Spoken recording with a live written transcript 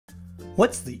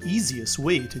What's the easiest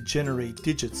way to generate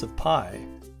digits of pi?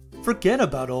 Forget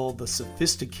about all the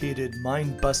sophisticated,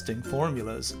 mind-busting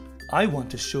formulas. I want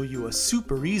to show you a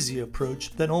super easy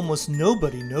approach that almost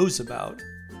nobody knows about.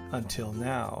 Until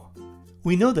now.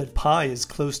 We know that pi is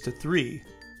close to 3.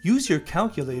 Use your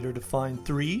calculator to find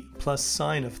 3 plus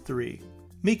sine of 3.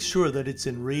 Make sure that it's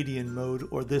in radian mode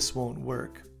or this won't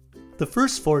work. The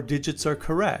first 4 digits are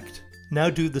correct. Now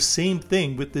do the same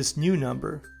thing with this new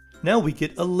number. Now we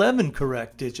get 11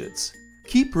 correct digits.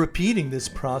 Keep repeating this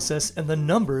process and the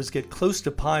numbers get close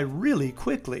to pi really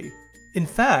quickly. In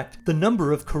fact, the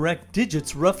number of correct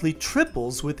digits roughly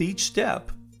triples with each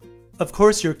step. Of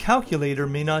course, your calculator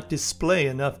may not display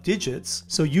enough digits,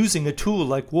 so using a tool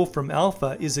like Wolfram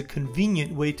Alpha is a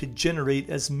convenient way to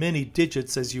generate as many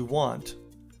digits as you want.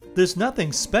 There's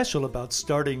nothing special about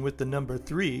starting with the number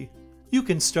 3. You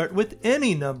can start with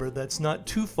any number that's not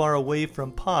too far away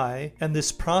from pi, and this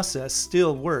process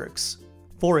still works.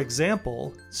 For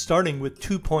example, starting with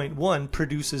 2.1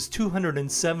 produces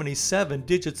 277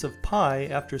 digits of pi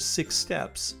after 6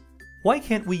 steps. Why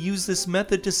can't we use this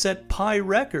method to set pi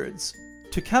records?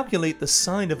 To calculate the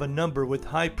sign of a number with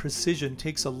high precision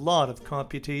takes a lot of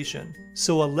computation,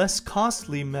 so a less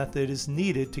costly method is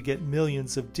needed to get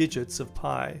millions of digits of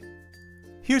pi.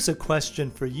 Here's a question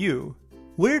for you.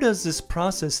 Where does this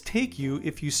process take you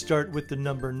if you start with the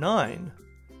number 9?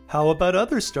 How about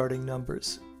other starting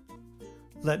numbers?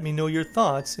 Let me know your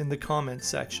thoughts in the comment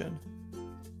section.